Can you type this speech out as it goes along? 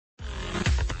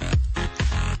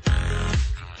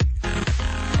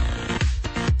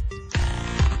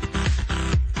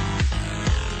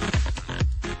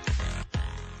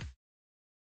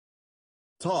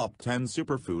Top 10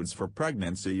 Superfoods for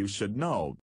Pregnancy You Should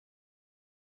Know.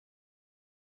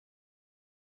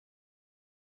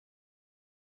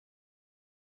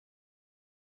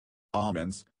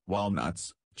 Almonds,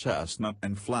 walnuts, chestnut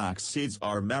and flax seeds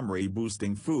are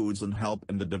memory-boosting foods and help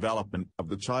in the development of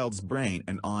the child's brain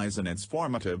and eyes in its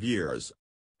formative years.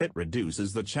 It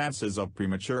reduces the chances of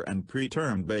premature and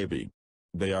preterm baby.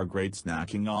 They are great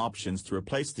snacking options to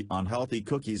replace the unhealthy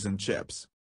cookies and chips.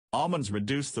 Almonds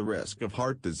reduce the risk of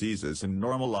heart diseases and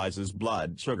normalizes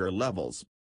blood sugar levels.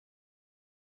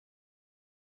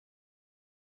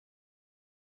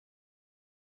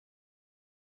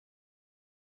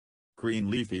 Green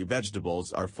leafy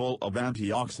vegetables are full of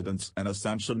antioxidants and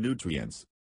essential nutrients.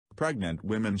 Pregnant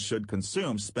women should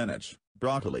consume spinach,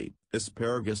 broccoli,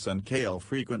 asparagus and kale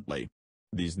frequently.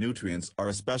 These nutrients are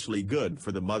especially good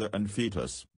for the mother and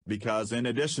fetus, because in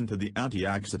addition to the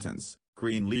antioxidants,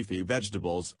 green leafy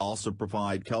vegetables also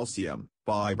provide calcium,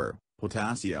 fiber,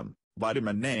 potassium,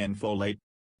 vitamin A and folate.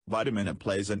 Vitamin A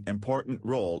plays an important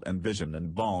role in vision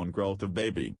and bone growth of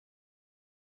baby.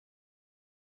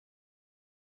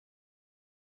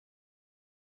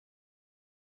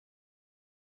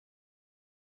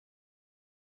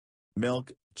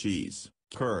 Milk, cheese,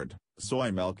 curd,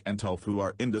 soy milk and tofu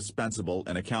are indispensable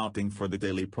in accounting for the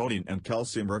daily protein and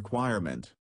calcium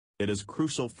requirement. It is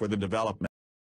crucial for the development